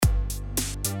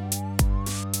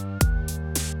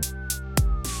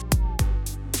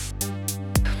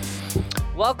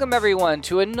Welcome, everyone,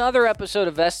 to another episode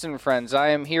of Vest and Friends. I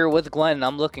am here with Glenn.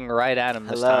 I'm looking right at him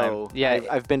this Hello. time. Yeah,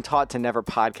 I've been taught to never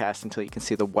podcast until you can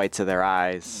see the whites of their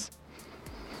eyes.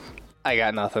 I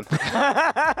got nothing.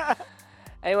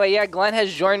 Anyway, yeah, Glenn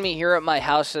has joined me here at my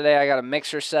house today. I got a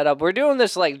mixer set up. We're doing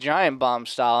this like giant bomb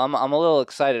style. I'm a little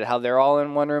excited how they're all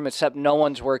in one room, except no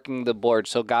one's working the board.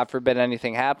 So God forbid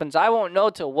anything happens. I won't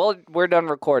know till we're done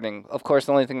recording. Of course,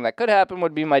 the only thing that could happen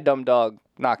would be my dumb dog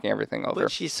knocking everything over.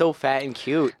 But she's so fat and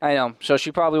cute. I know. So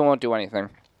she probably won't do anything.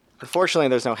 Unfortunately,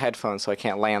 there's no headphones, so I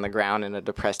can't lay on the ground in a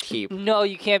depressed heap. No,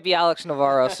 you can't be Alex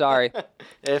Navarro. Sorry.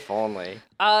 If only.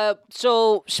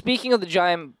 So speaking of the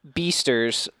giant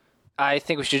beasters, I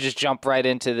think we should just jump right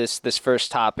into this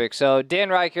first topic. So Dan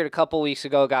Reichert a couple weeks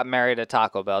ago got married at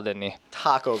Taco Bell, didn't he?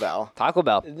 Taco Bell. Taco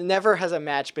Bell. Never has a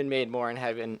match been made more in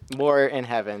heaven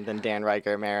than Dan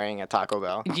Reichert marrying a Taco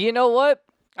Bell. You know what?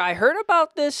 I heard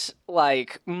about this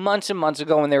like months and months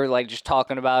ago when they were like just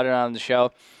talking about it on the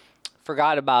show.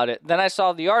 Forgot about it. Then I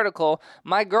saw the article.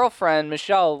 My girlfriend,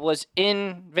 Michelle, was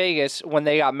in Vegas when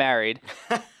they got married.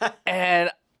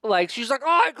 And like she's like,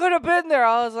 "Oh, I could have been there."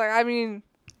 I was like, I mean,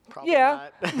 Probably yeah,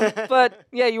 not. but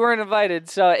yeah, you weren't invited.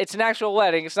 So it's an actual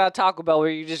wedding. It's not Taco Bell where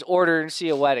you just order and see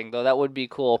a wedding, though. That would be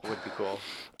cool. Would be cool.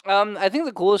 I think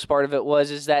the coolest part of it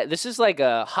is that this is like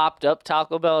a hopped up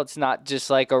Taco Bell. It's not just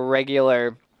like a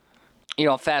regular,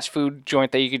 fast food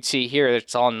joint that you could see here.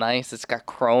 It's all nice. It's got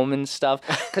chrome and stuff.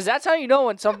 Because that's how you know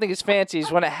when something is fancy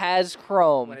is when it has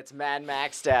chrome. When it's Mad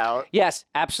Maxed out. Yes,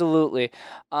 absolutely.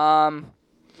 And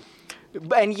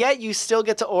yet you still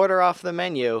get to order off the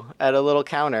menu at a little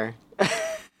counter.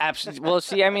 Absolutely. Well,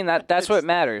 see, I mean that's what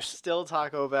matters. Still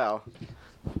Taco Bell.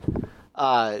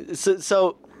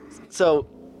 So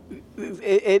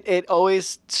it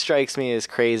always strikes me as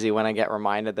crazy when I get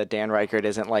reminded that Dan Reichert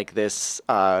isn't like this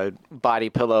body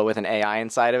pillow with an AI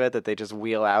inside of it that they just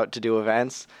wheel out to do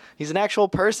events. He's an actual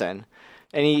person,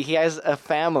 and he has a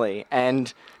family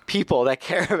and people that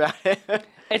care about him.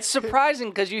 It's surprising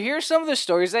because you hear some of the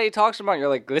stories that he talks about, and you're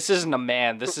like, this isn't a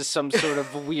man. This is some sort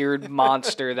of weird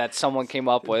monster that someone came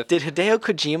up with. Did Hideo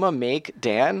Kojima make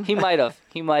Dan? He might have.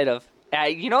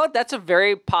 You know what? That's a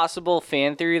very possible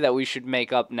fan theory that we should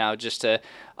make up now just to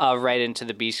write into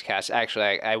the Beastcast.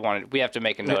 Actually, we have to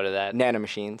make a note of that.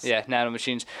 Nanomachines. Yeah,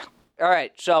 nanomachines. All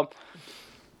right, so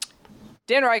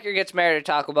Dan Reichert gets married at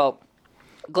Taco Bell.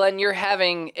 Glenn, you're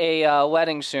having a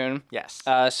wedding soon. Yes.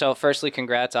 So firstly,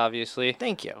 congrats, obviously.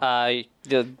 Thank you.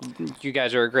 You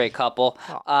guys are a great couple.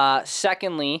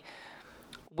 Secondly,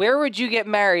 where would you get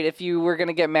married if you were going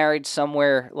to get married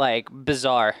somewhere, like,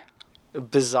 bizarre?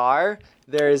 Bizarre?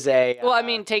 There's a... Well, I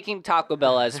mean, taking Taco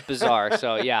Bell as bizarre,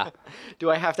 so yeah.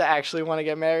 Do I have to actually want to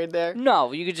get married there?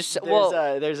 No, you could just...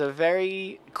 There's a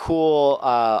very cool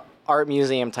art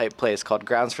museum type place called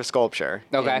Grounds for Sculpture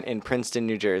in Princeton,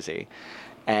 New Jersey.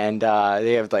 And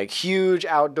they have like huge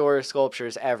outdoor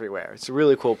sculptures everywhere. It's a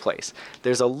really cool place.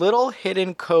 There's a little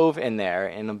hidden cove in there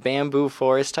in a bamboo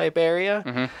forest type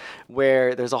area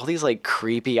where there's all these like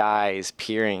creepy eyes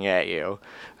peering at you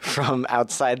from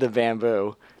outside the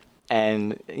bamboo.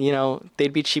 And,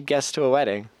 they'd be cheap guests to a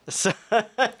wedding. So,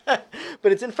 but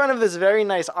it's in front of this very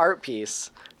nice art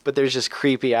piece, but there's just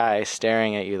creepy eyes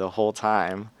staring at you the whole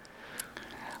time.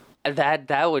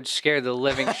 That would scare the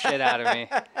living shit out of me.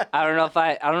 I don't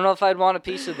know if I'd want a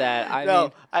piece of that.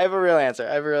 I have a real answer.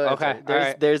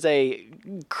 Okay. There's a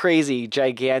crazy,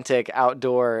 gigantic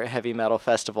outdoor heavy metal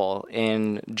festival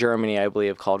in Germany, I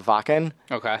believe, called Wacken.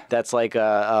 Okay. That's like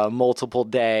a multiple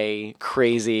day,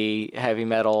 crazy heavy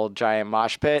metal giant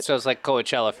mosh pit. So it's like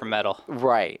Coachella for metal.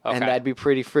 Right. Okay. And that'd be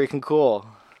pretty freaking cool.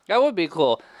 That would be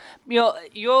cool. You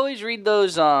always read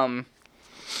those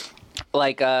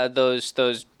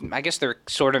those I guess they're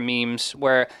sort of memes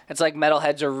where it's like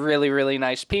metalheads are really, really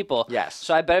nice people. Yes.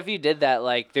 So I bet if you did that,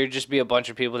 like there'd just be a bunch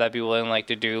of people that'd be willing like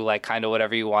to do like kind of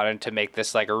whatever you wanted to make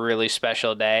this like a really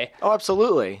special day. Oh,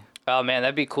 absolutely. Oh man,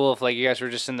 that'd be cool if like you guys were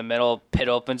just in the middle, pit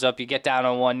opens up, you get down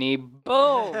on one knee,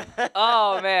 boom.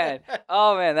 Oh man,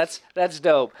 that's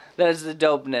dope. That is the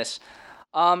dopeness.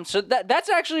 So that's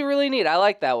actually really neat. I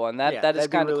like that one. That is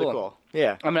kind of really cool.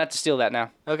 Yeah. I'm gonna have to steal that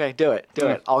now. Okay, do it.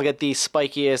 I'll get the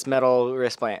spikiest metal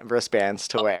wristbands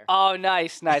to wear. Oh,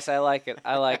 nice. I like it.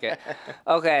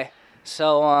 Okay,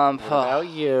 so What about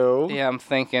you? Yeah, I'm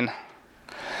thinking.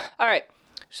 All right,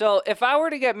 so if I were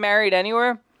to get married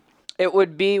anywhere, it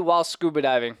would be while scuba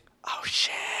diving. Oh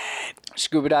shit.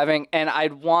 Scuba diving, and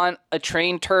I'd want a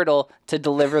trained turtle to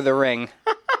deliver the ring.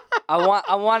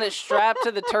 I want it strapped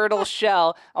to the turtle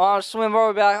shell. I want to swim over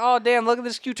and be like, oh, damn, look at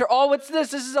this cute turtle. Oh, what's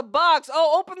this? This is a box.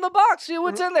 Oh, open the box. See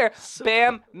what's in there.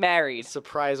 Bam, married.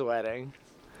 Surprise wedding.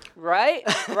 Right?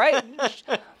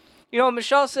 You know,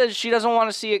 Michelle says she doesn't want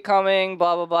to see it coming,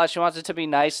 blah, blah, blah. She wants it to be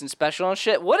nice and special and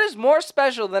shit. What is more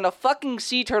special than a fucking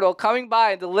sea turtle coming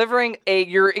by and delivering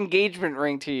your engagement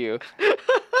ring to you?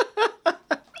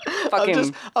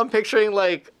 I'm picturing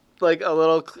like a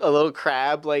little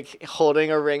crab like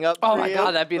holding a ring up. Oh my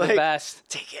god, that'd be the best.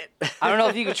 Take it. I don't know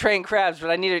if you could train crabs, but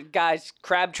I need it, guys.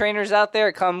 Crab trainers out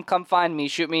there, come find me.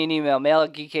 Shoot me an email,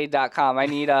 mail@geekade.com. I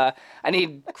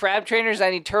need crab trainers.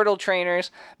 I need turtle trainers.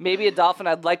 Maybe a dolphin.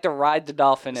 I'd like to ride the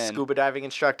dolphin in. Scuba diving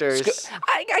instructors.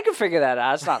 I could figure that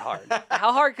out. It's not hard.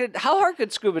 How hard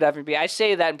could scuba diving be? I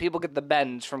say that, and people get the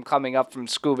bends from coming up from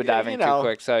scuba diving too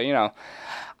quick. So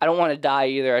I don't want to die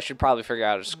either. I should probably figure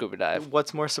out how to scuba dive.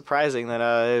 What's more surprising than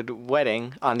a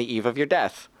wedding on the eve of your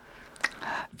death?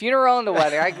 Funeral and a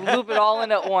wedding. I can loop it all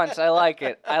in at once. I like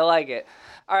it.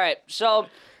 All right. So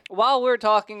while we're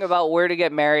talking about where to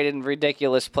get married in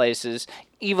ridiculous places,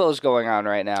 Evo's going on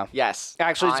right now. Yes.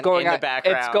 Actually, it's going on in the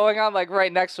background. It's going on like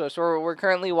right next to us. We're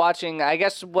currently watching, I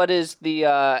guess, what is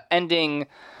the ending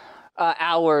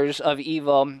hours of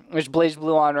Evo, which Blaze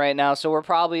Blue on right now, so we're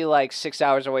probably like 6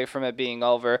 hours away from it being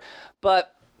over.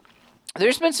 But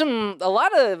there's been a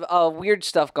lot of weird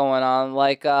stuff going on.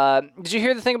 Like, did you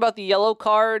hear the thing about the yellow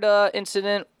card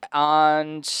incident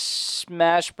on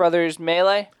Smash Brothers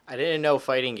Melee? I didn't know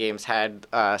fighting games had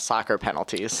soccer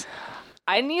penalties.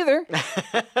 I neither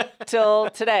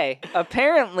till today.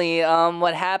 Apparently,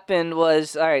 what happened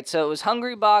was, all right, so it was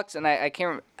Hungrybox, and I can't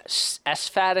remember.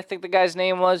 SFAT, I think the guy's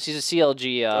name was. He's a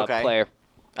CLG player.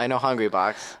 I know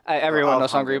Hungrybox. Everyone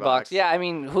knows Hungrybox. Yeah, I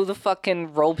mean, who the fuck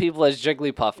can roll people as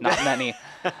Jigglypuff? Not many.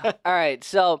 All right,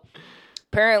 so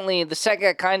apparently the set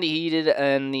got kind of heated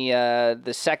in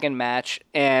the second match,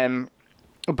 and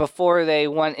before they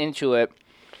went into it,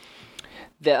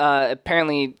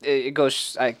 apparently it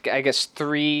goes, I guess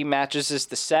 3 matches is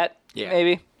the set,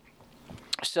 maybe.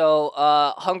 So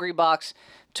Hungrybox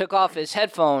took off his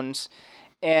headphones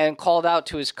and called out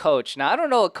to his coach. Now, I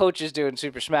don't know what coaches do in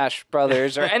Super Smash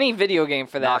Brothers or any video game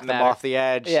for that matter. Knock them off the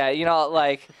edge.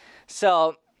 Yeah,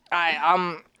 so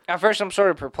at first I'm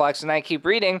sort of perplexed, and I keep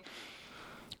reading,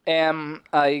 and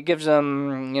he gives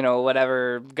them,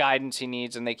 whatever guidance he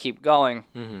needs, and they keep going.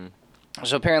 Mm-hmm.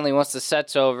 So apparently once the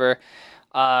set's over,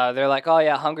 they're like, oh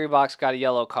yeah, Hungrybox got a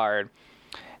yellow card.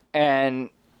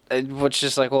 And which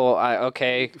is like, well,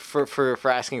 okay. For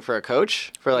asking for a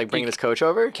coach? For like bringing his coach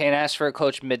over? Can't ask for a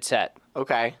coach mid-set.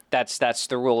 Okay. That's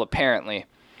the rule, apparently.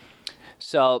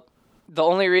 So the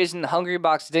only reason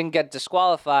Hungrybox didn't get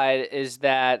disqualified is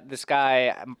that this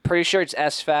guy, I'm pretty sure it's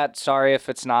SFAT. Sorry if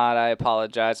it's not. I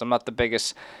apologize. I'm not the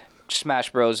biggest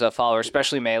Smash Bros. Follower,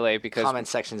 especially Melee, because... Comment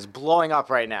section is blowing up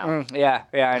right now. Yeah,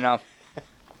 I know.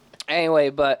 Anyway,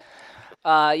 but...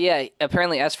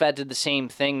 apparently SFAT did the same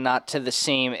thing, not to the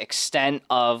same extent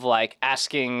of, like,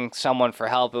 asking someone for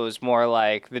help. It was more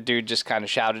like the dude just kind of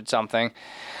shouted something.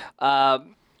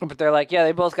 But they're like, yeah,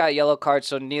 they both got yellow cards,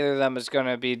 so neither of them is going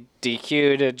to be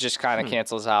DQ'd. It just kind of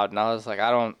cancels out. And I was like, I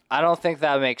don't think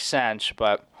that makes sense,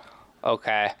 but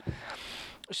okay.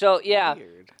 So, yeah.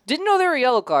 Weird. Didn't know there were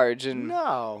yellow cards. And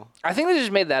no. I think they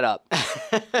just made that up.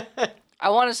 I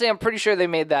want to say I'm pretty sure they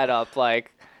made that up,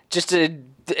 like, just to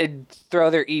throw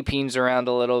their e-peens around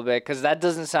a little bit, because that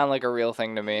doesn't sound like a real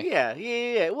thing to me.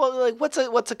 Yeah. Well, like, what's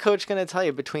a coach gonna tell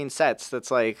you between sets?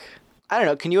 That's like, I don't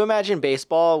know. Can you imagine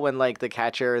baseball when like the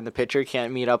catcher and the pitcher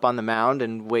can't meet up on the mound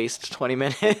and waste 20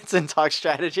 minutes and talk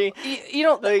strategy?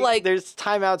 Like there's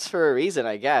timeouts for a reason,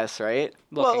 I guess, right?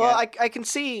 Well, I can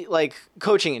see like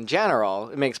coaching in general.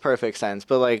 It makes perfect sense,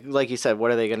 but like you said,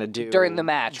 what are they gonna do during the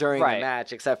match? The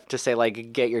match, except to say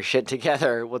like, get your shit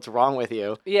together. What's wrong with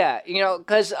you? Yeah,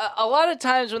 because a lot of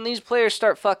times when these players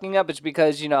start fucking up, it's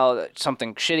because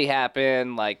something shitty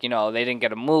happened. Like they didn't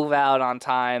get a move out on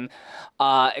time.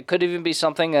 It could even be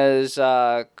something as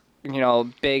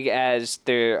big as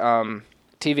their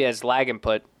TV has lag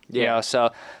input. So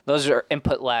those are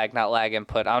input lag, not lag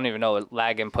input. I don't even know what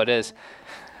lag input is.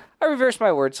 I reverse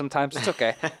my words sometimes. It's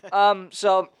okay.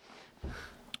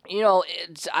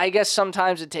 I guess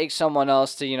sometimes it takes someone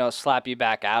else to, slap you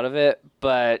back out of it.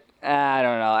 But I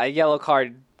don't know. A yellow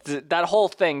card, that whole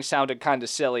thing sounded kind of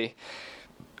silly.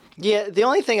 Yeah, the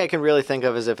only thing I can really think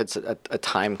of is if it's a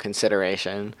time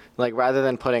consideration. Like, rather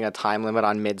than putting a time limit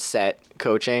on mid-set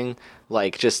coaching,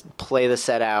 like, just play the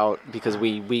set out because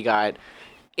we got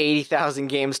 80,000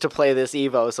 games to play this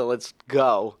Evo, so let's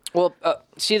go. Well,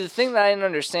 see, the thing that I didn't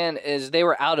understand is they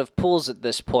were out of pools at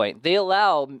this point. They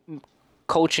allow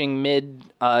coaching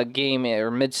mid-game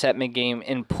or mid-set, mid-game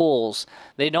in pools.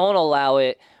 They don't allow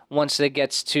it once it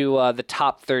gets to the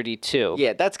top 32.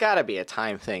 Yeah, that's got to be a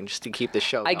time thing just to keep the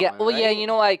show going, Well, right? yeah,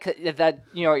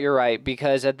 you're right,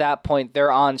 because at that point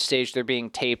they're on stage, they're being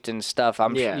taped and stuff.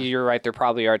 You're right, there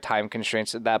probably are time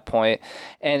constraints at that point,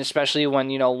 and especially when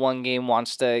one game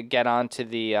wants to get onto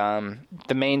the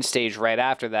main stage right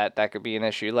after that could be an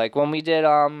issue. Like when we did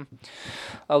oh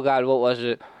god, what was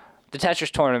it? The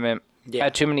Tetris tournament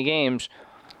at Too Many Games.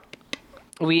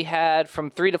 We had from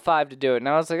 3 to 5 to do it, and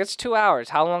I was like, it's 2 hours.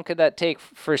 How long could that take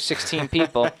for 16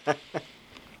 people?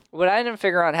 What I didn't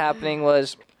figure out happening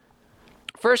was,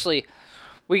 firstly,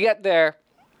 we get there,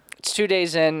 it's 2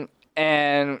 days in,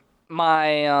 and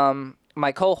my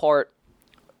cohort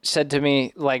said to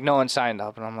me, like, no one signed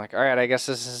up, and I'm like, all right, I guess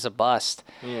this is a bust.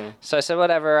 Yeah. So I said,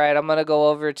 whatever, all right, I'm gonna go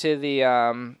over to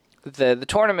the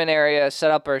tournament area, set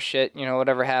up our shit,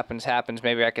 whatever happens.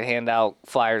 Maybe I could hand out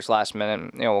flyers last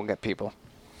minute, and, we'll get people.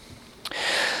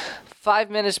 5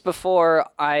 minutes before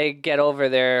I get over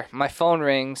there, my phone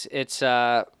rings. It's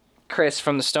Chris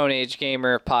from the Stone Age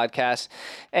Gamer podcast,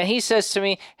 and he says to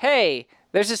me, hey,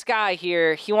 there's this guy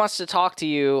here. He wants to talk to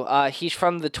you. He's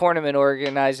from the tournament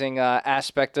organizing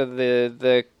aspect of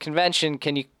the convention.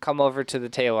 Can you come over to the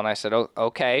table? And I said, oh,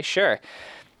 okay, sure.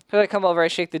 So I come over, I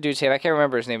shake the dude's hand. I can't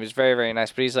remember his name. He's very, very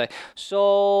nice, but he's like,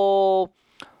 so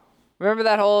remember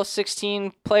that whole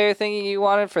 16-player thing you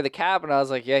wanted for the cap? And I was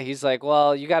like, yeah. He's like,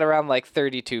 well, you got around like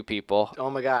 32 people.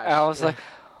 Oh my gosh. And I was like,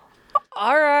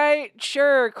 all right,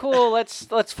 sure, cool. Let's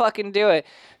fucking do it.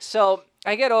 So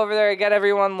I get over there, I get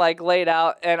everyone like laid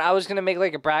out, and I was gonna make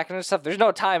like a bracket and stuff. There's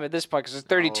no time at this point because there's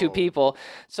 32 people.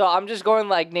 So I'm just going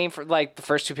like name for like the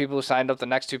first 2 people who signed up, the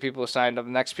next 2 people who signed up,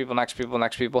 the next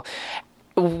people.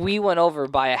 We went over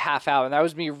by a half hour, and that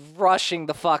was me rushing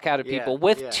the fuck out of people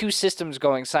with 2 systems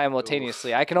going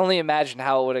simultaneously. Oof. I can only imagine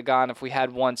how it would have gone if we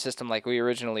had one system like we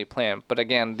originally planned. But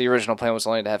again, the original plan was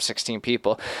only to have 16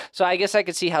 people. So I guess I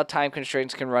could see how time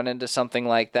constraints can run into something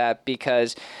like that,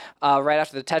 because right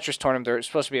after the Tetris tournament, there was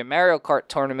supposed to be a Mario Kart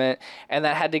tournament, and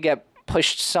that had to get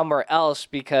pushed somewhere else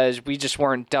because we just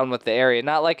weren't done with the area.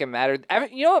 Not like it mattered.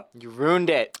 You know what? You ruined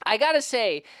it. I gotta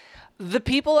say, the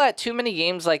people at Too Many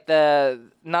Games, like the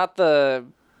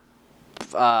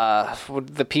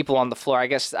people on the floor,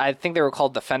 I think they were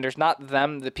called defenders, not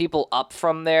them, the people up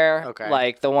from there, okay,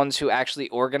 like the ones who actually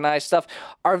organize stuff,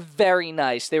 are very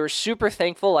nice. They were super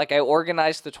thankful. Like, I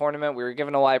organized the tournament, we were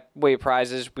giving away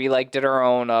prizes, we like did our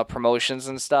own promotions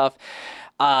and stuff.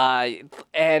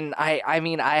 And I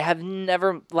mean, I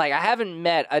haven't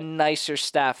met a nicer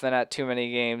staff than at Too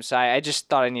Many Games. I just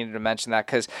thought I needed to mention that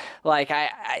because, like,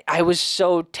 I was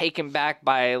so taken back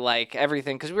by, like,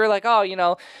 everything. Because we were like,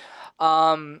 oh,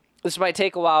 this might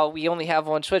take a while. We only have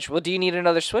one Switch. Well, do you need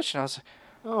another Switch? And I was like,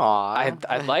 Aww.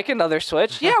 I'd like another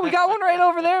Switch. Yeah, we got one right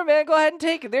over there, man. Go ahead and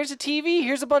take it. There's a TV.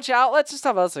 Here's a bunch of outlets and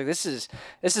stuff. I was like, this is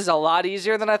a lot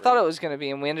easier than I thought it was going to be.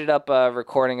 And we ended up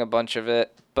recording a bunch of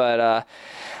it. But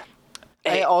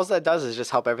all that does is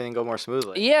just help everything go more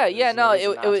smoothly.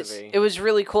 It was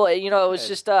really cool. It was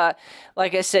just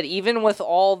like I said, even with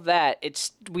all that,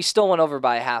 we still went over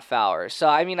by a half hour. So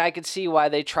I mean, I could see why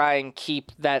they try and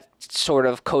keep that sort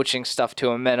of coaching stuff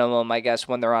to a minimum, I guess,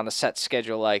 when they're on a set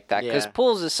schedule like that. Because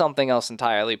pools is something else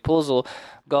entirely. Pools will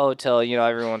go till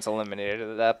everyone's eliminated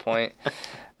at that point.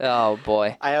 Oh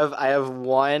boy. I have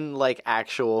one like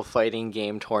actual fighting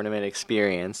game tournament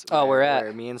experience.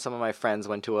 Where me and some of my friends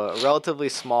went to a relatively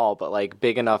small but like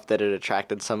big enough that it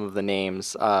attracted some of the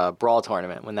names brawl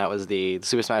tournament when that was the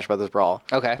Super Smash Brothers Brawl.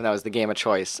 Okay. When that was the game of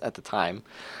choice at the time.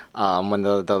 When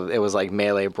it was like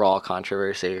Melee Brawl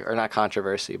controversy, or not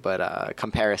controversy, but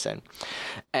comparison.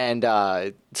 And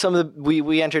some of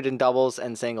we entered in doubles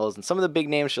and singles, and some of the big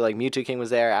names were like Mewtwo King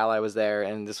was there, Ally was there,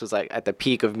 and this was like at the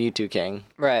peak of Mewtwo King,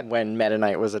 right? When Meta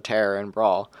Knight was a terror in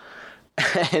Brawl.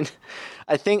 And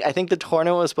I think the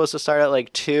tournament was supposed to start at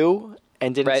like 2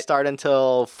 and didn't start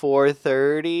until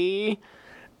 4:30.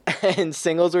 And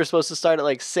singles were supposed to start at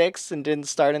like 6 and didn't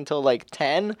start until like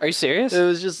 10. Are you serious? It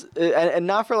was just, and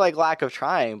not for like lack of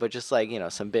trying, but just like,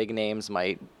 some big names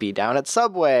might be down at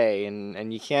Subway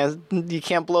and you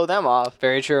can't blow them off.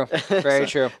 Very true. Very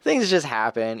true. Things just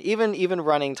happen. Even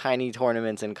running tiny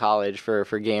tournaments in college for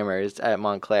gamers at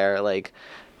Montclair, like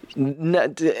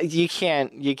you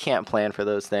can't plan for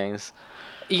those things.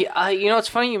 Yeah, it's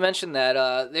funny you mentioned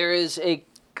that. There is a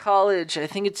college, I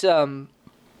think it's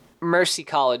Mercy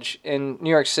College in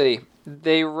New York City.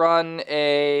 They run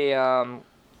a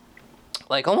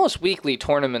like almost weekly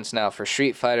tournaments now for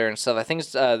Street Fighter and stuff. I think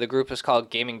the group is called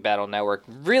Gaming Battle Network.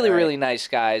 Really nice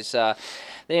guys.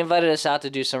 They invited us out to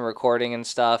do some recording and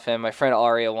stuff, and my friend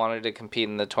Aria wanted to compete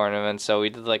in the tournament, so we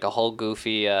did like a whole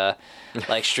goofy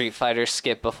like Street Fighter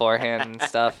skip beforehand and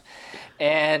stuff.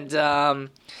 And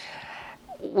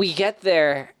we get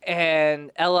there,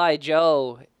 and L.I.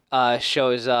 Joe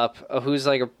shows up, who's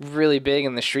like really big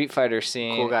in the Street Fighter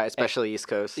scene. Cool guy, especially East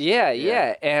Coast. Yeah.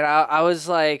 And I was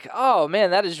like, oh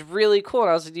man, that is really cool.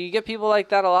 And I was like, do you get people like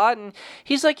that a lot? And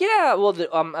he's like, yeah. Well,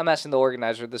 I'm asking the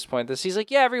organizer at this point. He's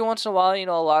like, yeah, every once in a while,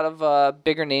 a lot of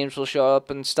bigger names will show up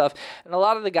and stuff. And a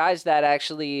lot of the guys that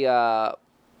actually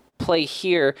play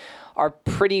here are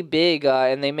pretty big,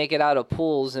 and they make it out of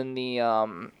pools in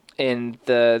the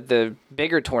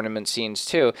bigger tournament scenes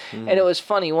too. And it was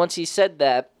funny once he said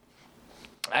that.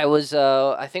 I was,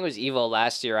 I think it was EVO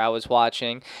last year I was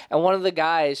watching, and one of the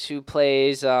guys who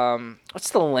plays,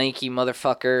 what's the lanky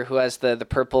motherfucker who has the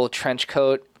purple trench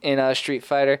coat in Street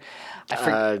Fighter?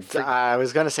 I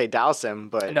was going to say Dhalsim,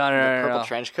 but no, the purple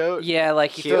trench coat? Yeah,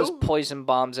 like he throws poison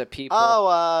bombs at people.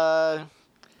 Oh,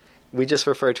 we just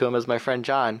refer to him as my friend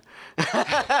John.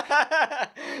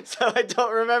 So I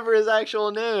don't remember his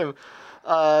actual name.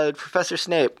 Professor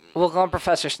Snape. We'll call him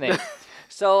Professor Snape.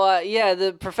 So,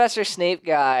 the Professor Snape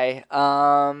guy,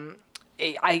 I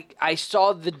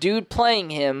saw the dude playing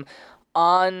him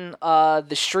on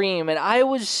the stream, and I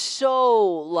was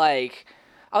so, I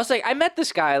met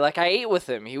this guy, I ate with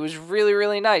him. He was really,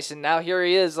 really nice, and now here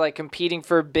he is, competing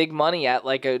for big money at,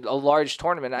 a large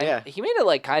tournament. He made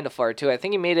it, kind of far, too. I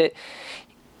think he made it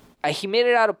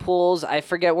out of pools. I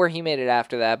forget where he made it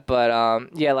after that, but, I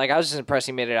was just impressed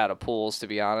he made it out of pools, to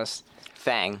be honest.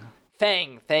 Fang,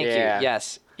 thank you.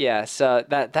 Yes. Yeah, so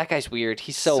that guy's weird.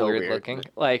 He's so weird looking.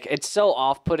 It's so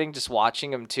off-putting just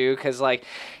watching him, too, because,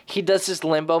 he does this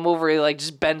limbo move where he,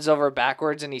 just bends over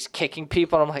backwards and he's kicking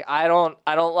people, and I'm like, I don't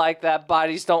like that.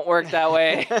 Bodies don't work that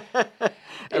way.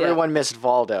 Everyone missed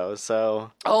Valdo, so...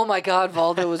 Oh, my God,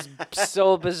 Valdo was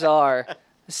so bizarre.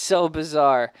 So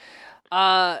bizarre.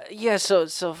 So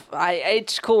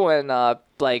it's cool when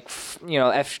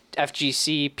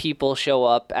FGC people show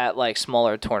up at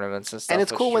smaller tournaments and stuff. And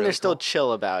it's cool when they're still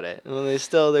chill about it. When they're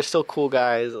still cool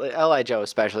guys. L.I. Joe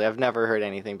especially. I've never heard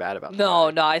anything bad about him.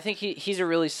 No, I think he's a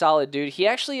really solid dude. He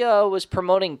actually was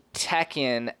promoting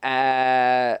Tekken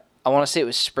at, I want to say it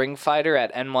was Spring Fighter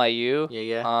at NYU.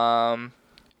 Yeah.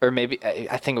 Or maybe,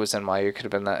 I think it was NYU. It could have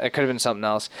been that. It could have been something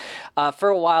else. For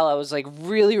a while, I was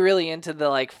really, really into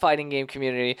the fighting game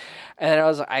community, and then I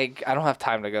was like, I don't have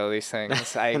time to go to these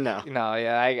things.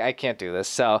 I can't do this.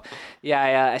 So,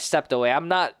 I stepped away. I'm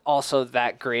not also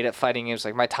that great at fighting games.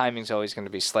 My timing's always going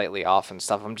to be slightly off and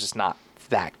stuff. I'm just not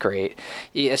that great,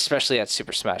 especially at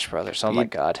Super Smash Brothers. Oh my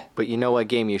God! But you know what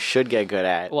game you should get good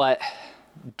at? What?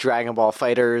 Dragon Ball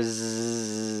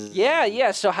FighterZ. Yeah.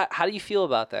 So how do you feel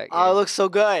about that game? Oh, it looks so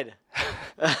good.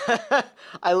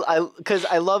 Because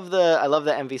I love the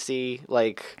MVC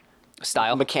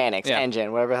style mechanics,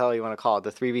 engine, whatever the hell you want to call it,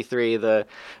 the 3v3,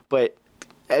 but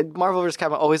Marvel vs.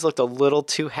 Capcom always looked a little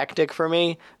too hectic for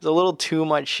me. There's a little too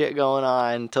much shit going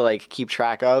on to keep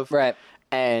track of. Right.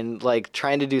 And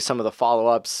trying to do some of the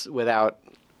follow-ups without...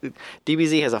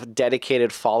 DBZ has a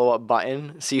dedicated follow-up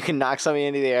button, so you can knock somebody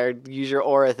into the air, use your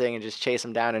aura thing, and just chase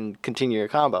them down and continue your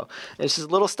combo. And it's just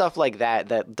little stuff like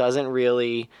that doesn't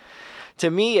really...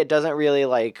 To me, it doesn't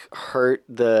really, hurt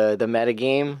the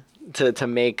metagame to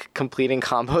make completing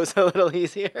combos a little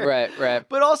easier. Right.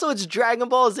 But also, it's Dragon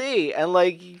Ball Z, and,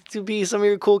 to be some of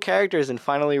your cool characters and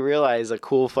finally realize a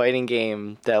cool fighting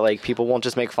game that, people won't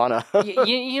just make fun of.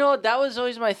 you know, that was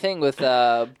always my thing with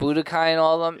Budokai and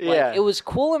all of them. It was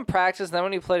cool in practice, and then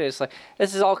when you played it, it's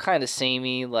this is all kind of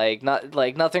samey.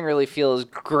 Nothing really feels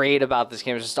great about this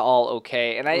game. It's just all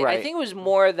okay. And I think it was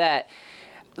more that...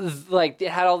 it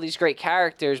had all these great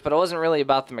characters, but it wasn't really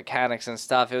about the mechanics and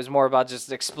stuff. It was more about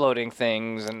just exploding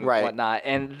things and whatnot,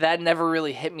 and that never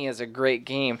really hit me as a great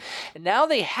game. And now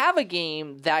they have a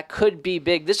game that could be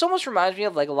big. This almost reminds me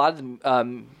of a lot of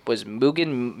the was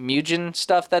Mugen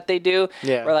stuff that they do,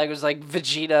 where it was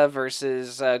Vegeta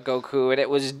versus Goku, and it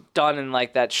was done in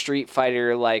that Street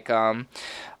Fighter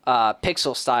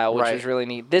pixel style, which was really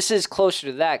neat. This is closer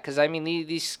to that because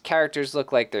these characters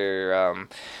look like they're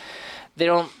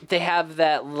they have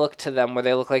that look to them where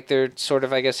they look like they're sort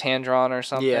of, I guess, hand-drawn or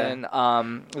something.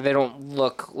 Yeah. They don't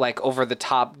look over the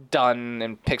top, done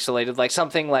and pixelated,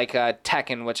 something like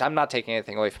Tekken, which I'm not taking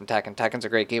anything away from Tekken. Tekken's a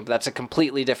great game, but that's a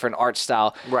completely different art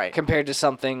style compared to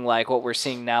something like what we're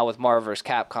seeing now with Marvel vs.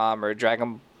 Capcom or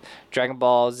Dragon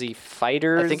Ball Z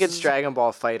Fighters. I think it's Dragon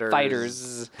Ball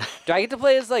Fighters. Do I get to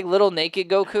play as little naked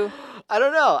Goku? I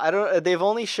don't know. They've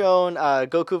only shown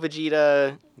Goku,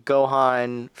 Vegeta,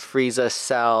 Gohan, Frieza,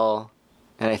 Cell,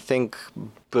 and I think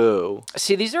Boo.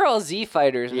 See, these are all Z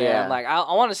fighters, man. Yeah. Like,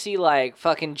 I want to see, like,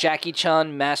 fucking Jackie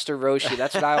Chun, Master Roshi.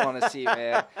 That's what I want to see,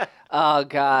 man. Oh,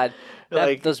 God.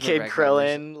 Like Kid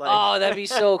Krillin. Like... Oh, that'd be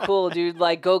so cool, dude.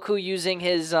 Like Goku using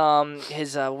his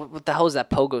what the hell is that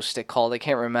pogo stick called? I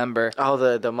can't remember. Oh,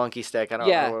 the monkey stick. I don't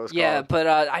know what it was called. Yeah, but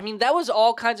I mean that was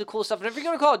all kinds of cool stuff. And if you're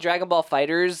gonna call it Dragon Ball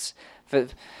Fighters,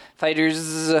 it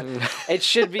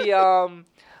should be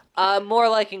more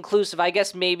like inclusive. I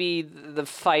guess maybe the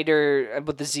fighter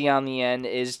with the Z on the end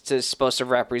is supposed to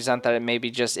represent that it maybe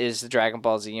just is the Dragon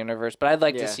Ball Z universe. But I'd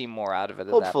like to see more out of it.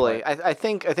 Hopefully, I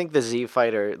think the Z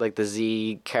fighter, like the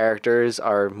Z characters,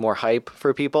 are more hype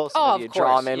for people. So you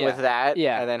draw them in with that,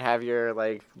 and then have your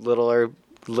like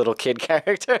little kid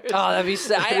characters. Oh, that'd be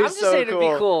I'm just saying it'd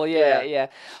be cool. Yeah.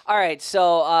 All right,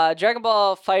 so Dragon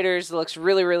Ball Fighters looks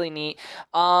really, really neat.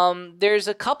 There's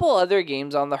a couple other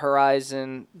games on the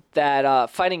horizon that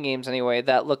fighting games anyway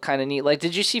that look kind of neat. Like,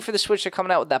 did you see for the Switch they're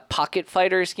coming out with that Pocket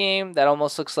Fighters game that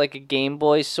almost looks like a Game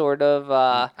Boy sort of?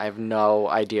 I have no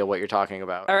idea what you're talking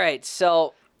about. All right,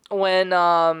 so when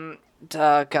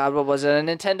God, what was it?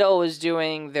 Nintendo was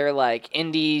doing their like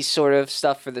indie sort of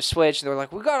stuff for the Switch. They were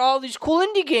like, we got all these cool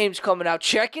indie games coming out.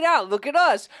 Check it out. Look at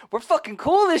us. We're fucking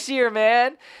cool this year,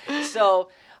 man. So,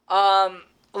 lo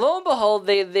and behold,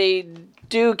 they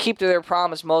do keep to their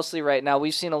promise mostly right now.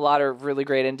 We've seen a lot of really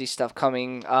great indie stuff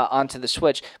coming onto the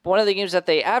Switch. But one of the games that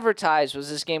they advertised was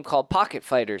this game called Pocket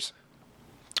Fighters,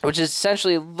 which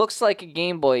essentially looks like a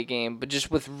Game Boy game, but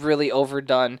just with really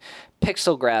overdone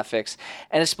pixel graphics.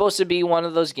 And it's supposed to be one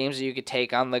of those games that you could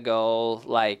take on the go.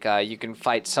 Like, you can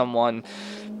fight someone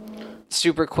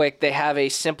super quick. They have a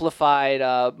simplified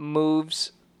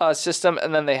moves system,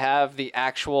 and then they have the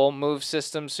actual move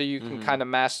system, so you can kind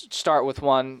of start with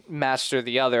one, master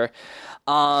the other.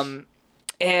 And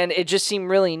it just seemed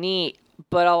really neat.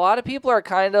 But a lot of people are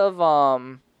kind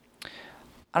of...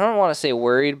 I don't want to say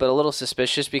worried, but a little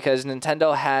suspicious because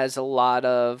Nintendo has a lot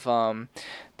of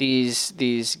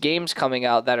these games coming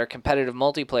out that are competitive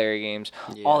multiplayer games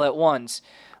all at once.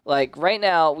 Like right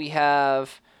now we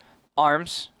have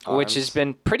ARMS, which has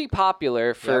been pretty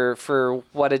popular for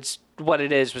what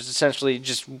it is, was essentially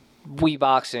just Wii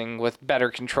boxing with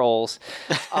better controls.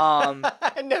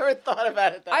 I never thought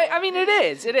about it that way. I mean, it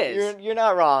is. You're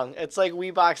not wrong. It's like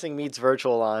Wii boxing meets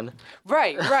Virtual On.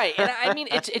 Right. And I mean,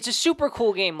 it's a super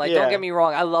cool game. Like, don't get me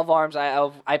wrong. I love ARMS.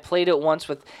 I played it once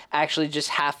with actually just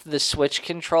half the Switch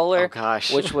controller. Oh,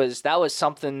 gosh. Which was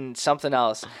something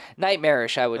else.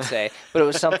 Nightmarish, I would say. But it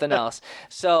was something else.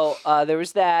 So there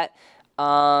was that. You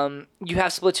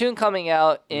have Splatoon coming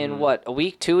out in, what, a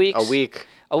week, 2 weeks?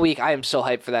 A week. I am so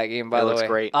hyped for that game, by the way. It looks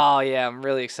great. Oh, yeah. I'm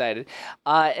really excited.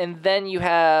 And then you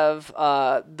have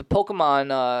the Pokemon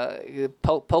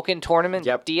Pokken Tournament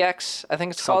DX, I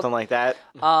think it's called. Something like that.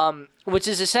 Which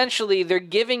is essentially they're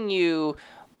giving you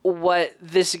what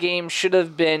this game should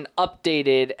have been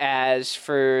updated as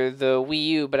for the Wii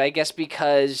U, but I guess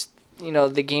because...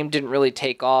 the game didn't really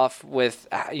take off with,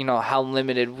 how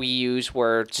limited Wii U's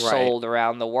were sold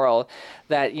around the world,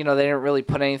 that, they didn't really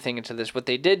put anything into this. What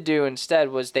they did do instead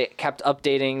was they kept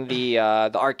updating the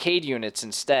arcade units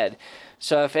instead.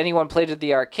 So if anyone played at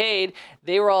the arcade,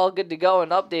 they were all good to go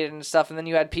and updated and stuff. And then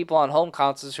you had people on home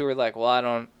consoles who were like,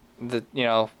 well,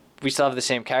 we still have the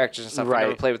same characters and stuff. We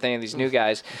never played with any of these new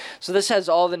guys. So this has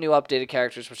all the new updated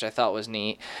characters, which I thought was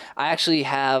neat. I actually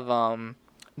have...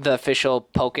 the official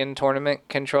Pokken tournament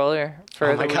controller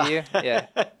for the Wii U. Yeah.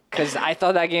 Because I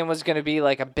thought that game was going to be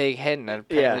like a big hit, and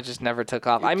it just never took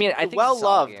off. I mean, I think well it's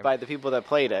loved by the people that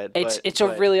played it. It's a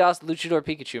really awesome Luchador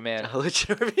Pikachu, man.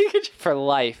 Luchador Pikachu. For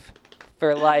life,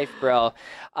 bro.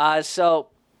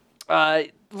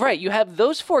 You have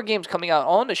those 4 games coming out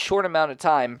all in a short amount of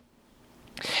time.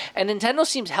 And Nintendo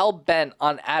seems hell-bent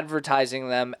on advertising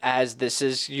them as this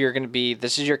is your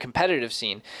competitive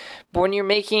scene. But when you're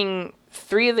making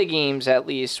 3 of the games at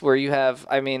least where you have,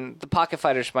 the Pocket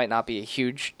Fighters might not be a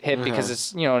huge hit because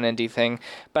it's, an indie thing.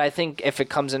 But I think if it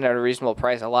comes in at a reasonable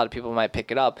price, a lot of people might pick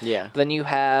it up. Yeah. Then you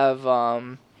have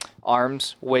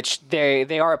ARMS, which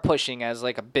they are pushing as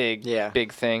like a big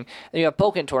thing. And you have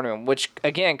Pokken Tournament, which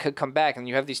again could come back. And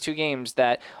you have these 2 games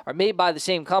that are made by the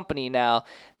same company now,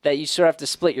 that you sort of have to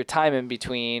split your time in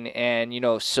between and,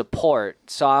 support.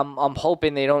 So I'm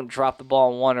hoping they don't drop the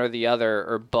ball on one or the other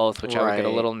or both, which I would get a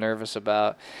little nervous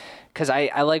about. because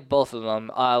I like both of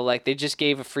them. Like they just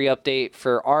gave a free update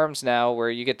for ARMS now, where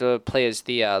you get to play as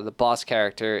the boss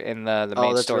character in the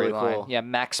main storyline. Really cool. Yeah,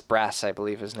 Max Brass, I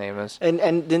believe his name is. And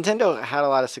Nintendo had a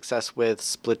lot of success with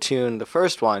Splatoon, the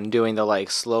first one, doing the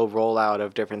like slow rollout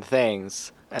of different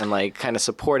things and like kind of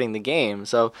supporting the game.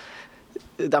 So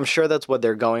I'm sure that's what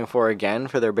they're going for again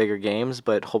for their bigger games,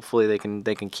 but hopefully they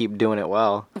can keep doing it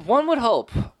well. One would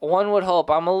hope.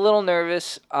 I'm a little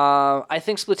nervous. I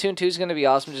think Splatoon 2 is going to be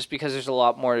awesome just because there's a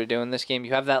lot more to do in this game.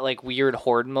 You have that like weird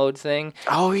horde mode thing.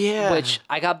 Oh yeah. Which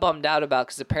I got bummed out about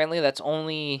because apparently that's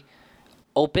only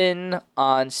open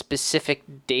on specific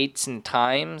dates and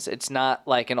times. It's not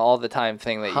like an all the time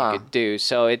thing that you could do.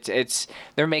 So it's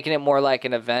they're making it more like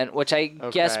an event, which I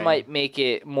guess might make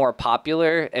it more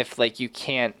popular if like you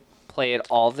can't play it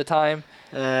all the time.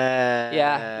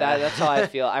 That's how I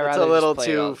feel. It's a little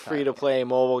too free to play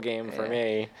mobile game for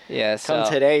me. Yeah,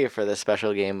 come today for the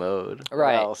special game mode.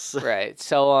 Right.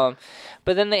 So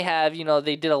but then they have,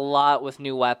 they did a lot with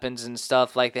new weapons and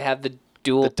stuff. Like they have the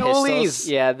dual pistols,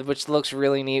 which looks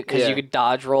really neat because you could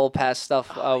dodge roll past stuff,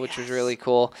 which was really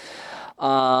cool.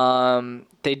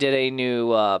 They did a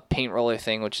new paint roller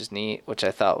thing, which is neat, which I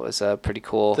thought was pretty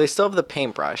cool. They still have the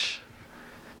paintbrush.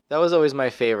 That was always my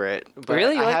favorite. But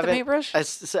really? You like the paintbrush? As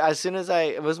soon as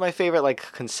it was my favorite, like,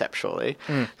 conceptually.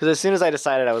 Because as soon as I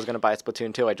decided I was going to buy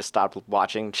Splatoon 2, I just stopped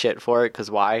watching shit for it,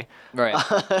 because why? Right.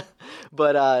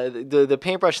 But the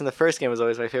paintbrush in the first game was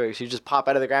always my favorite, because you just pop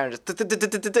out of the ground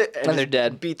and they're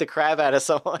dead. Beat the crap out of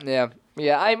someone. Yeah.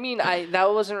 Yeah, I mean,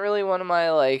 that wasn't really one of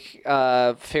my, like,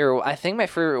 favorite. I think my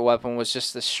favorite weapon was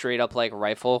just the straight-up, like,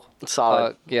 rifle.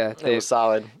 Solid. It was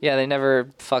solid. Yeah, they never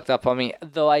fucked up on me.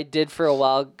 Though I did, for a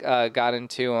while, got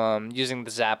into using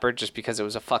the zapper just because it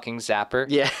was a fucking zapper.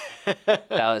 Yeah. That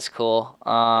was cool.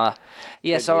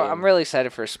 So I'm really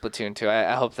excited for Splatoon 2.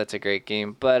 I hope that's a great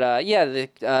game. But,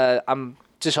 I'm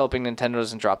just hoping Nintendo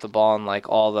doesn't drop the ball on like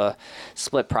all the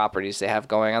split properties they have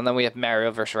going on. Then we have Mario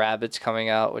vs. Rabbids coming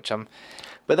out, which I'm...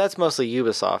 But that's mostly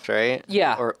Ubisoft, right?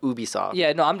 Yeah. Or Ubisoft.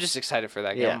 Yeah, no, I'm just excited for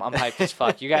that game. Yeah. I'm hyped as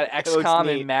fuck. You got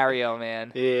XCOM and Mario,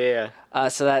 man. Yeah.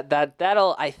 So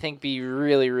that'll, I think, be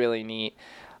really, really neat.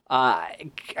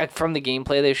 From the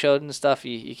gameplay they showed and stuff,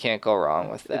 you can't go wrong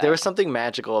with that. There was something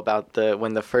magical about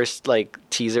when the first like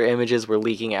teaser images were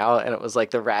leaking out, and it was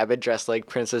like the rabbit dressed like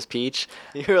Princess Peach.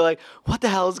 You were like, "What the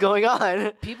hell is going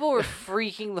on?" People were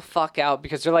freaking the fuck out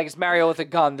because they're like, "It's Mario with a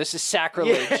gun. This is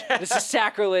sacrilege. Yeah. This is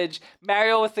sacrilege.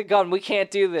 Mario with the gun. We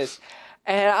can't do this."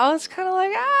 And I was kind of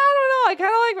like, I don't know. I kind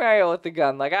of like Mario with the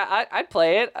gun. Like, I'd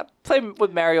play it. I'd play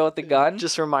with Mario with the gun.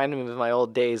 Just reminded me of my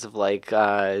old days of, like,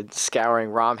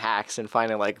 scouring ROM hacks and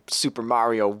finding, like, Super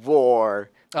Mario War.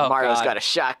 Oh, Mario's got a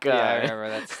shotgun. Yeah, I remember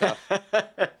that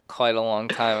stuff. Quite a long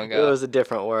time ago. It was a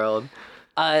different world.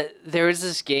 There was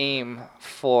this game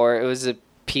it was a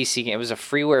PC game. It was a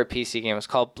freeware PC game. It was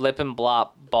called Blip and Blop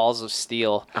Balls of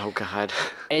Steel. Oh, God.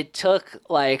 It took,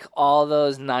 like, all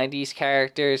those 90s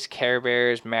characters, Care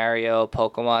Bears, Mario,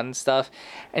 Pokemon and stuff,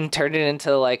 and turned it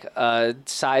into, like, a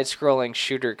side-scrolling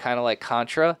shooter, kind of like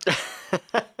Contra.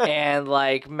 And,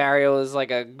 like, Mario was,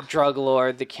 like, a drug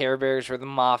lord. The Care Bears were the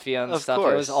mafia and stuff.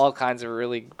 Course. It was all kinds of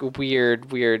really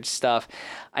weird stuff.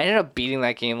 I ended up beating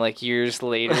that game, like, years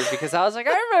later because I was like,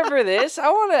 I remember this. I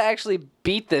want to actually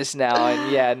beat this now.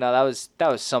 And, yeah, no, that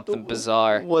was something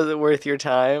bizarre. Was it worth your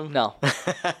time? No.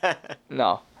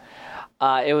 No.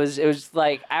 It was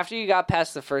like after you got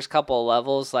past the first couple of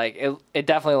levels, like it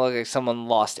definitely looked like someone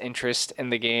lost interest in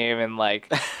the game, and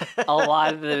like a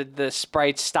lot of the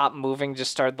sprites stopped moving, just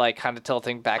started like kind of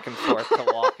tilting back and forth to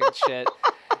walk and shit.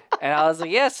 And I was like,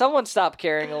 yeah, someone stopped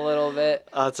caring a little bit.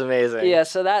 Oh, that's amazing. Yeah,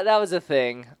 so that was a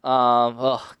thing.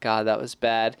 Oh God, that was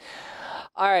bad.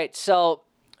 All right, so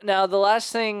now the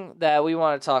last thing that we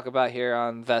want to talk about here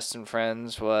on Vest and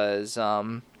Friends was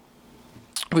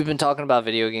we've been talking about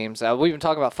video games. We've been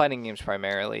talking about fighting games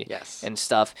primarily. Yes. And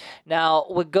stuff. Now,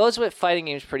 what goes with fighting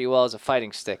games pretty well is a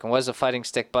fighting stick. And what is a fighting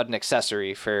stick but an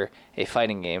accessory for a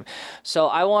fighting game? So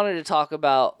I wanted to talk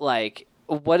about, like,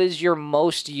 what is your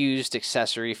most used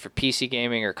accessory for PC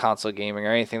gaming or console gaming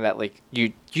or anything that, like,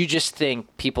 you just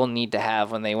think people need to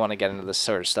have when they want to get into this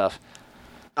sort of stuff?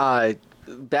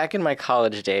 Back in my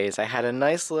college days, I had a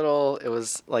nice little, it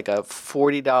was like a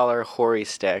 $40 Hori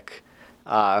stick.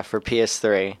 For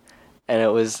PS3, and it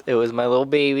was my little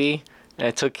baby, and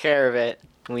I took care of it.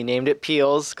 We named it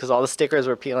Peels because all the stickers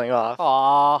were peeling off.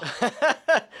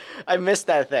 Aww. I missed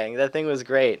that thing. That thing was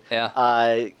great.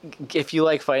 Yeah. If you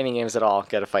like fighting games at all,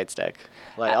 get a fight stick.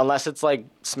 Like unless it's like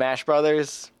Smash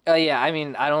Brothers. Yeah, I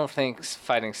mean, I don't think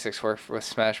fighting sticks work with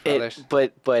Smash Brothers.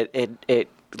 But it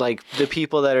like the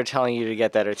people that are telling you to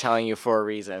get that are telling you for a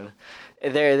reason.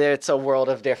 it's a world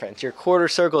of difference. Your quarter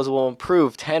circles will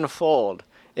improve tenfold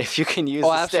if you can use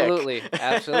the stick.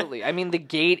 Absolutely. I mean, the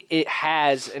gate, it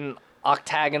has an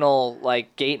octagonal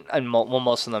like gate, and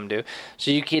most of them do, so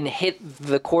you can hit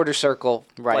the quarter circle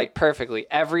like perfectly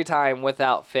every time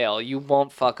without fail. You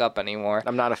won't fuck up anymore.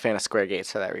 I'm not a fan of square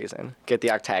gates for that reason. Get the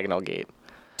octagonal gate.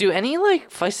 Do any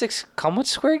like fight sticks come with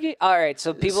square gate? All right,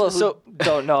 so people who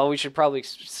don't know, we should probably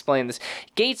explain this.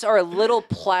 Gates are a little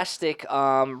plastic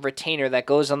retainer that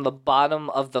goes on the bottom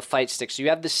of the fight stick. So you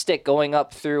have the stick going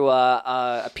up through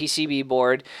a PCB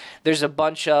board. There's a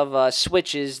bunch of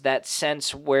switches that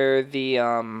sense where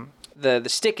the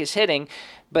stick is hitting,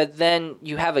 but then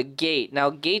you have a gate. Now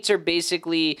gates are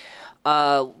basically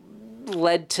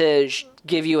led to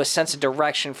give you a sense of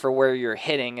direction for where you're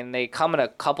hitting, and they come in a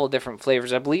couple different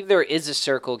flavors. I believe there is a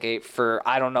circle gate for,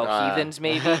 I don't know, heathens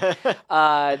maybe.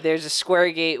 There's a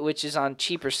square gate, which is on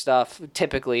cheaper stuff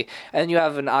typically, and you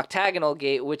have an octagonal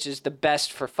gate, which is the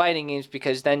best for fighting games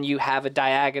because then you have a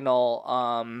diagonal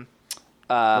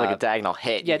like a diagonal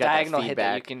hit. Yeah, diagonal hit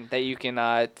that you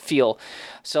can feel.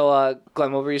 So,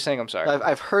 Glenn, what were you saying? I'm sorry.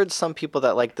 I've heard some people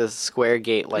that like the square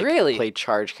gate play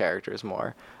charge characters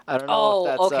more. I don't know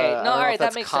if that's okay. No, all right,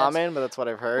 that makes common, sense. But that's what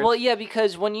I've heard. Well, yeah,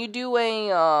 because when you do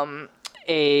a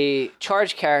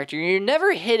charge character, you're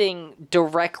never hitting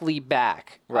directly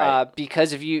back. Right.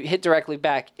 Because if you hit directly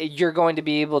back, you're going to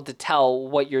be able to tell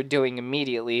what you're doing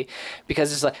immediately.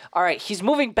 Because it's like, all right, he's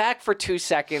moving back for 2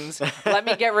 seconds. Let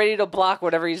me get ready to block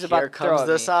whatever he's about to throw at me. Here comes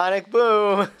the sonic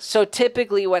boom. So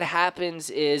typically what happens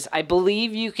is, I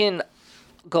believe you can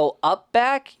go up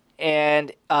back,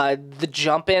 and the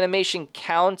jump animation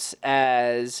counts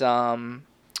as a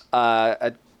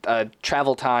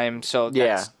travel time, so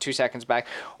that's 2 seconds back.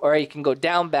 Or you can go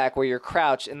down back where you're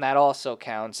crouched, and that also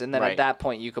counts. And then at that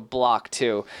point, you could block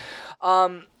too.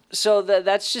 So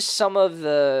that's just some of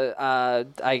the,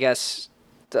 I guess,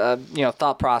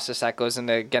 thought process that goes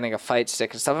into getting a fight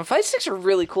stick and stuff. And fight sticks are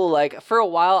really cool. Like, for a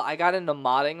while, I got into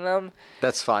modding them.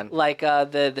 That's fun. Like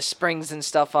the springs and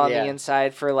stuff on the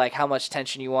inside for like how much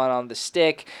tension you want on the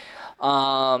stick.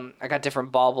 I got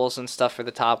different baubles and stuff for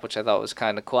the top, which I thought was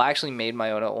kind of cool. I actually made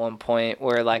my own at one point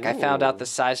where like I found out the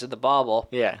size of the bauble.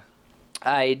 Yeah.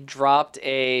 I dropped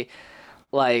it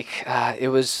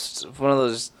was one of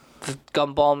those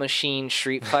Gumball Machine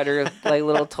Street Fighter like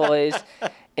little toys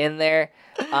in there.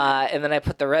 And then I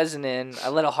put the resin in, I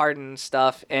let it harden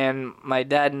stuff, and my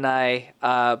dad and I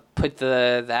put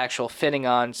the actual fitting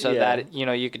on so that,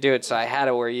 you could do it. So I had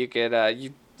it where you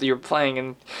could, you were playing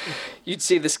and you'd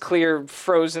see this clear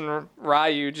frozen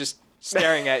Ryu just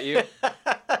staring at you,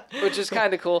 which is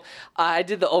kind of cool. I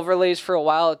did the overlays for a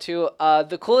while too.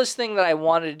 The coolest thing that I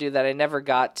wanted to do that I never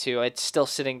got to, it's still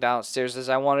sitting downstairs, is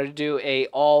I wanted to do a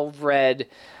all red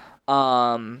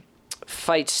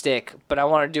fight stick, but I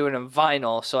want to do it in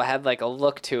vinyl, so I had like a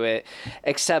look to it,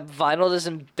 except vinyl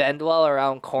doesn't bend well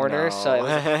around corners, so it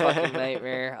was a fucking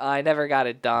nightmare. I never got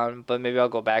it done, but maybe I'll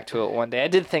go back to it one day. I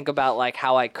did think about like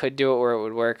how I could do it where it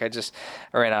would work. I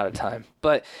ran out of time.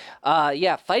 But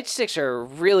fight sticks are a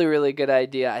really, really good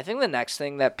idea. I think the next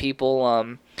thing that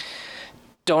people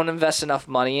don't invest enough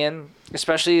money in,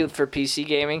 especially for PC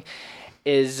gaming,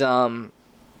 is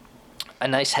a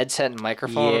nice headset and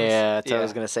microphones. Yeah, that's what I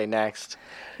was going to say next.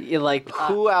 You like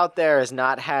who out there has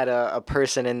not had a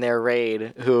person in their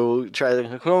raid who tries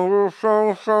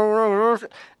to,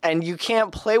 and you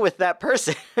can't play with that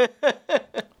person?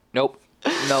 Nope.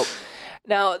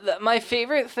 Now, my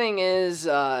favorite thing is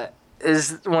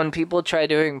when people try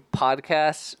doing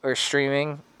podcasts or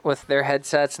streaming with their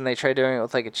headsets, and they try doing it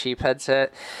with like a cheap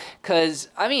headset, because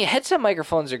I mean, headset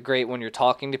microphones are great when you're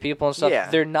talking to people and stuff.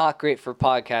 Yeah. They're not great for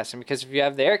podcasting, because if you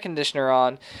have the air conditioner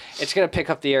on, it's going to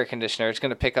pick up the air conditioner, it's going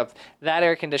to pick up that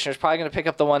air conditioner, it's probably going to pick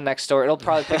up the one next door, it'll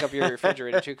probably pick up your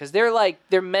refrigerator too, because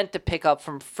they're meant to pick up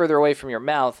from further away from your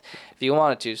mouth if you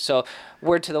wanted to. So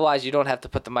word to the wise, you don't have to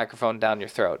put the microphone down your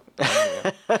throat.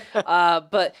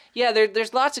 But yeah,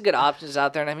 there's lots of good options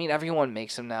out there, and I mean, everyone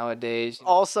makes them nowadays.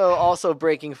 Also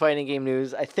breaking fighting game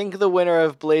news, I think the winner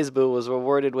of BlazBlue was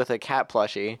rewarded with a cat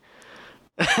plushie.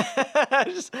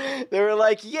 They were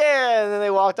like, yeah, and then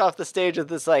they walked off the stage with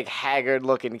this like haggard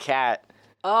looking cat.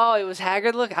 Oh, it was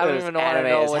haggard look? I don't even want to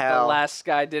know what the last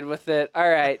guy did with it. All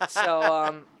right,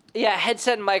 so yeah,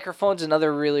 headset and microphone's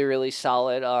another really, really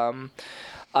solid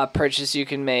purchase you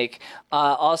can make.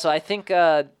 Also, I think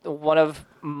one of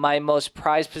my most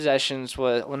prized possessions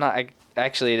was, well, not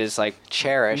actually, it is like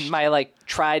cherished. My like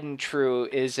tried and true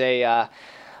is a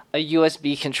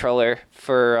USB controller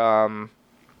for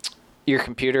your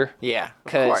computer. Yeah,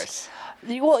 of course.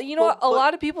 Well, you know what? A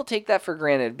lot of people take that for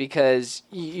granted because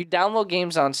you download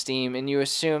games on Steam and you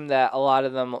assume that a lot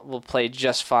of them will play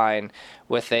just fine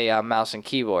with a mouse and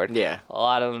keyboard. Yeah. A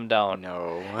lot of them don't.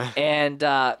 No. And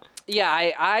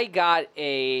I got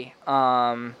the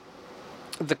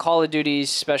Call of Duty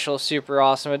Special Super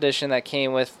Awesome Edition that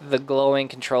came with the glowing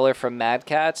controller from Mad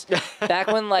Catz. Back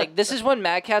when, this is when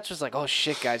Mad Catz was like, oh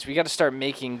shit, guys, we got to start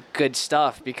making good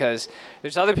stuff because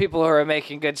there's other people who are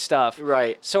making good stuff.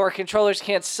 Right. So our controllers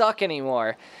can't suck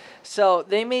anymore. So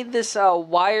they made this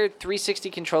wired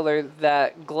 360 controller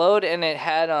that glowed and it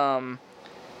had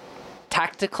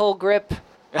tactical grip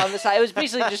on the side. It was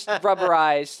basically just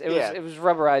rubberized. It was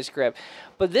rubberized grip.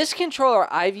 But this controller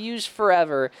I've used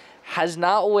forever. Has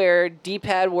not wear.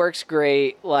 D-pad works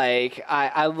great.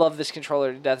 I love this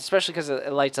controller to death, especially because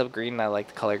it lights up green and I like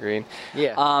the color green.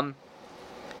 Yeah.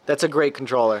 That's a great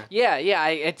controller. Yeah.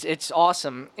 It's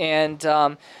awesome. And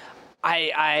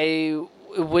I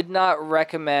would not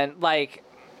recommend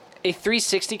a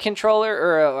 360 controller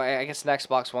or I guess an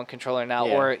Xbox One controller now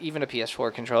or even a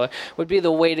PS4 controller would be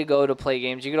the way to go to play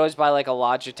games. You could always buy a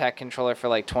Logitech controller for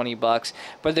 $20,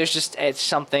 but it's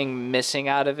something missing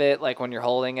out of it when you're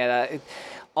holding it.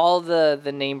 All the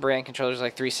name brand controllers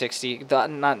 360,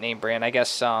 not name brand, I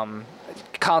guess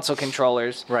console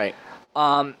controllers. Right.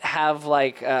 Have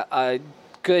a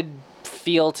good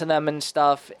feel to them and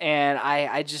stuff, and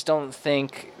I just don't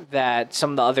think that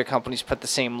some of the other companies put the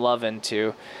same love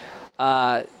into.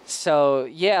 A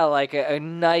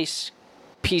nice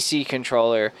PC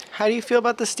controller. How do you feel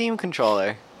about the Steam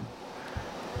controller?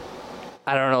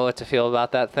 I don't know what to feel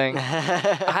about that thing.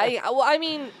 I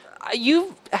mean,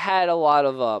 you've had a lot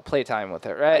of playtime with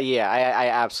it, right? Yeah, I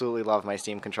absolutely love my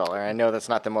Steam controller. I know that's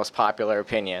not the most popular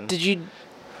opinion. Did you?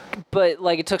 But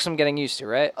it took some getting used to,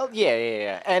 right? Oh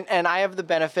yeah. And I have the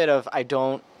benefit of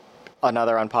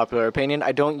another unpopular opinion,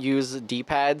 I don't use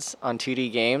D-pads on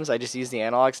 2D games. I just use the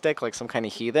analog stick like some kind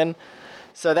of heathen.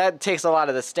 So that takes a lot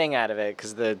of the sting out of it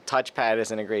because the touchpad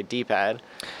isn't a great D-pad.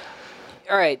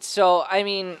 All right, so I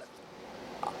mean,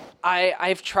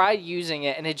 I've tried using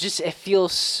it and it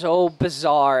feels so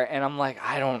bizarre, and I'm like,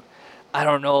 I don't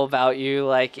know about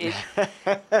you, I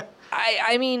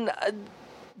mean.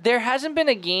 There hasn't been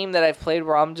a game that I've played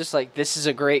where I'm just like, this is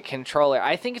a great controller.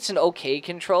 I think it's an okay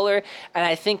controller, and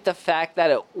I think the fact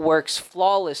that it works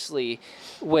flawlessly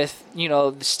with,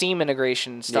 the Steam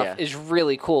integration and stuff is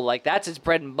really cool. That's its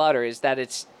bread and butter, is that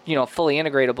it's, fully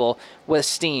integratable with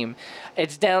Steam.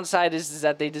 Its downside is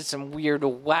that they did some weird,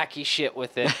 wacky shit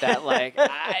with it that,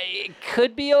 it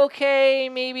could be okay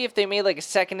maybe if they made, a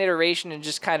second iteration and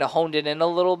just kind of honed it in a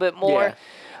little bit more. Yeah.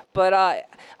 But I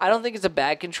don't think it's a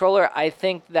bad controller. I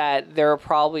think that there are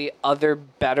probably other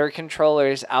better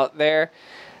controllers out there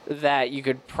that you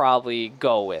could probably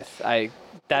go with.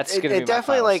 That's going to be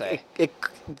definitely my final say.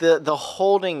 The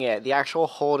holding it, the actual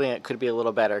holding it could be a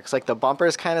little better because the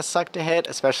bumpers kind of suck to hit,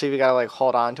 especially if you gotta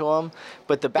hold on to them.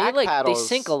 But the back paddles,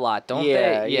 they sink a lot, don't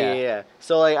they? Yeah.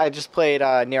 So I just played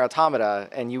Nier Automata,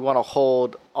 and you want to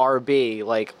hold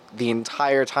RB the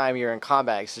entire time you're in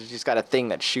combat because you just got a thing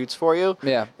that shoots for you.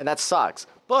 Yeah, and that sucks.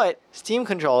 But Steam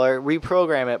controller,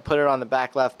 reprogram it, put it on the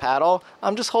back left paddle.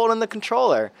 I'm just holding the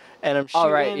controller and I'm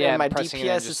shooting, and my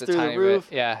DPS is through the roof.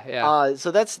 Bit. Yeah.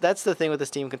 So that's the thing with the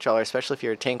Steam controller, especially if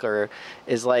you're a tinkerer,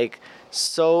 is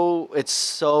it's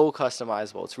so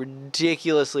customizable. It's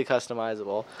ridiculously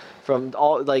customizable. From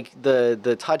all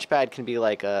the touchpad can be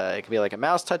a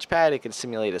mouse touchpad. It can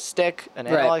simulate a stick, an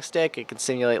analog stick. It can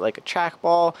simulate a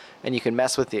trackball, and you can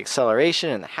mess with the acceleration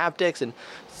and the haptics and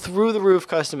through the roof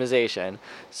customization.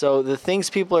 So the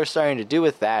things people are starting to do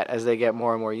with that as they get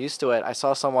more and more used to it, I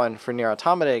saw someone for Nier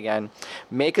Automata again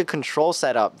make a control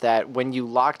setup that when you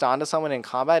locked onto someone in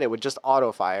combat, it would just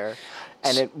auto fire.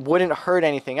 And it wouldn't hurt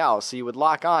anything else. So you would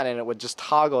lock on and it would just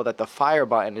toggle that the fire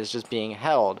button is just being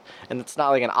held. And it's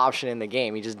not an option in the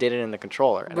game. You just did it in the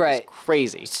controller. And it was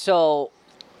crazy. So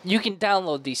you can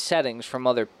download these settings from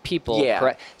other people,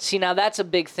 correct? See, now that's a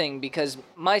big thing because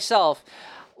myself,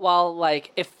 while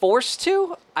if forced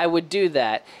to, I would do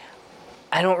that.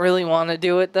 I don't really want to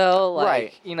do it though.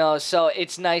 So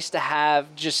it's nice to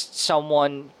have just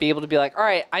someone be able to be like, all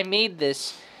right, I made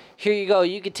this. Here you go.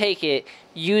 You could take it,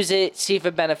 use it, see if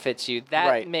it benefits you.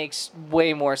 That makes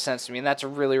way more sense to me, and that's a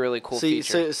really, really cool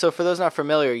feature. So for those not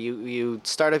familiar, you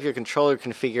start up your controller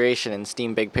configuration in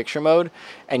Steam Big Picture mode,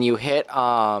 and you hit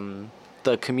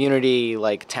the community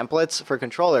templates for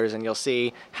controllers, and you'll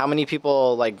see how many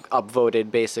people upvoted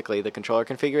basically the controller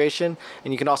configuration,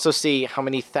 and you can also see how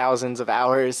many thousands of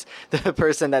hours the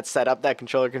person that set up that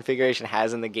controller configuration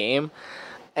has in the game.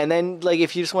 And then, like,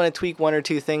 if you just want to tweak one or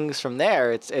two things from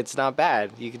there, it's not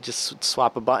bad. You could just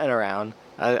swap a button around.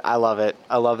 I love it.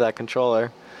 I love that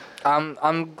controller.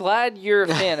 I'm glad you're a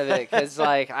fan of it, because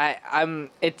like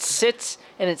it sits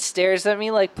and it stares at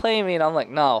me like, play me, and I'm like,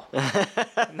 no,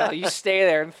 you stay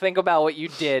there and think about what you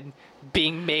did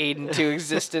being made into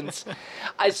existence.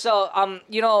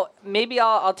 Maybe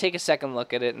I'll take a second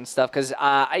look at it and stuff, because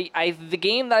the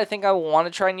game that I think I want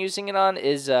to try using it on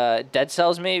is Dead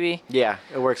Cells, maybe. Yeah,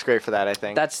 it works great for that, I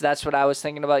think. That's what I was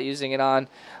thinking about using it on.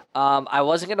 I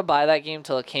wasn't gonna buy that game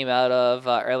till it came out of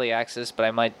early access, but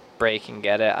I might break and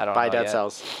get it. I don't know. Buy Dead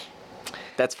Cells.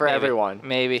 That's for everyone.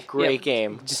 Maybe. Great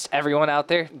game. Just everyone out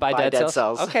there, buy Dead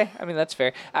Cells. Okay, I mean, that's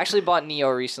fair. I actually bought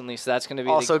Nioh recently, so that's going to be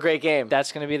also a great game.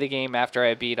 That's going to be the game after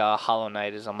I beat Hollow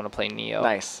Knight, is I'm going to play Nioh.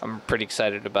 Nice. I'm pretty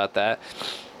excited about that.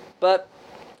 But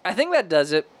I think that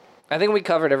does it. I think we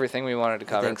covered everything we wanted to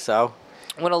cover. I think so.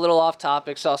 Went a little off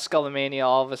topic, saw Skullomania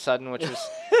all of a sudden, which was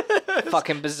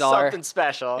fucking bizarre. Something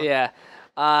special. Yeah.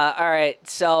 All right,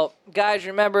 so guys,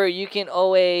 remember, you can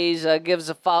always give us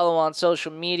a follow on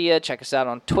social media. Check us out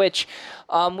on Twitch.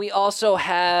 We also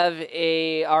have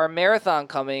our marathon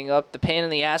coming up, the Pain in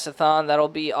the Ass-a-thon. That'll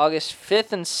be August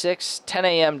 5th and 6th, 10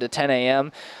 a.m. to 10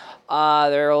 a.m.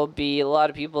 There will be a lot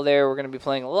of people there. We're going to be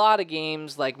playing a lot of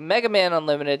games like Mega Man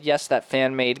Unlimited. Yes, that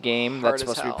fan-made game. That's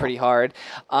supposed to be pretty hard.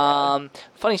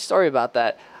 Funny story about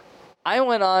that. I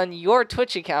went on your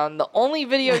Twitch account, and the only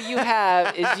video you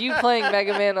have is you playing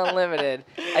Mega Man Unlimited.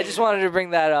 I just wanted to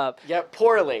bring that up. Yep,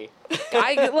 poorly.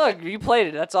 Look, you played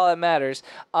it. That's all that matters.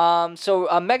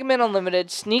 So Mega Man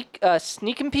Unlimited, sneak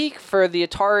and peek for the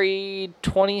Atari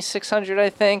 2600,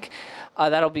 I think.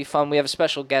 That'll be fun. We have a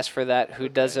special guest for that who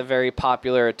does a very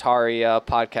popular Atari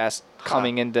podcast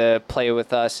coming in to play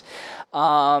with us.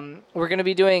 We're going to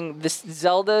be doing this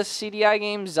Zelda CDI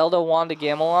game, Zelda Wand of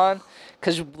Gamelon.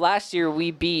 Because last year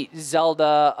we beat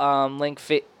Zelda Link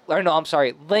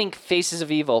Faces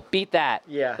of Evil. Beat that.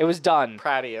 Yeah. It was done.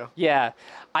 Proud of you. Yeah.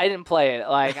 I didn't play it.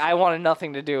 Like, I wanted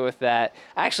nothing to do with that.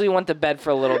 I actually went to bed for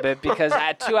a little bit because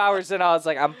at 2 hours in I was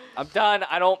like, I'm done.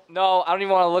 I don't even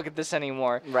want to look at this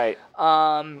anymore. Right.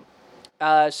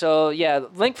 So yeah,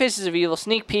 Link Faces of Evil,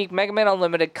 sneak peek, Mega Man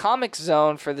Unlimited, Comix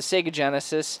Zone for the Sega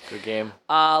Genesis. Good game.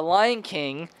 Lion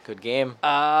King. Good game. We're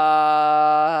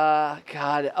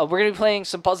gonna be playing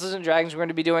some Puzzles and Dragons. We're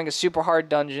gonna be doing a super hard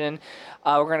dungeon.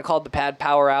 We're gonna call it the Pad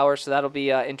Power Hour, so that'll be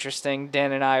interesting.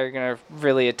 Dan and I are gonna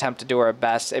really attempt to do our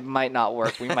best. It might not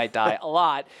work. We might die a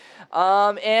lot.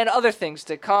 And other things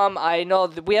to come. I know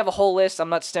that we have a whole list. I'm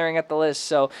not staring at the list,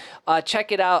 so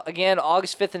check it out. Again,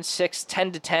 August 5th and 6th,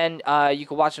 10 to 10. You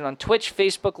can watch it on Twitch,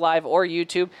 Facebook Live, or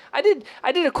YouTube. I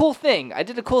did a cool thing.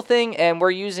 And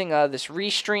we're using this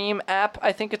Restream app,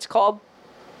 I think it's called.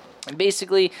 And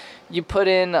basically, you put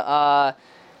in...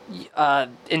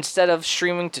 instead of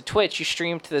streaming to Twitch, you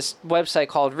stream to this website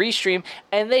called Restream,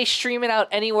 and they stream it out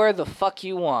anywhere the fuck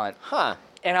you want. Huh.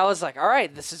 And I was like, all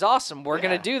right, this is awesome. We're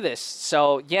going to do this.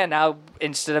 So, yeah, now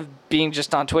instead of being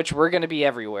just on Twitch, we're going to be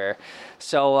everywhere.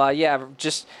 So,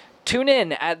 just tune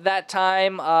in at that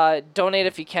time. Donate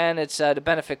if you can. It's to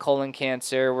benefit colon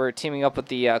cancer. We're teaming up with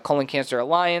the Colon Cancer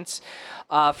Alliance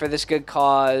for this good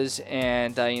cause.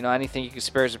 And, anything you can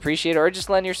spare is appreciated. Or just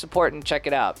lend your support and check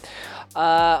it out.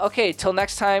 Okay, till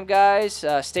next time, guys.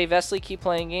 Stay Vesely. Keep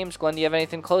playing games. Glenn, do you have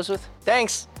anything to close with?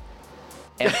 Thanks.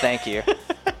 And thank you.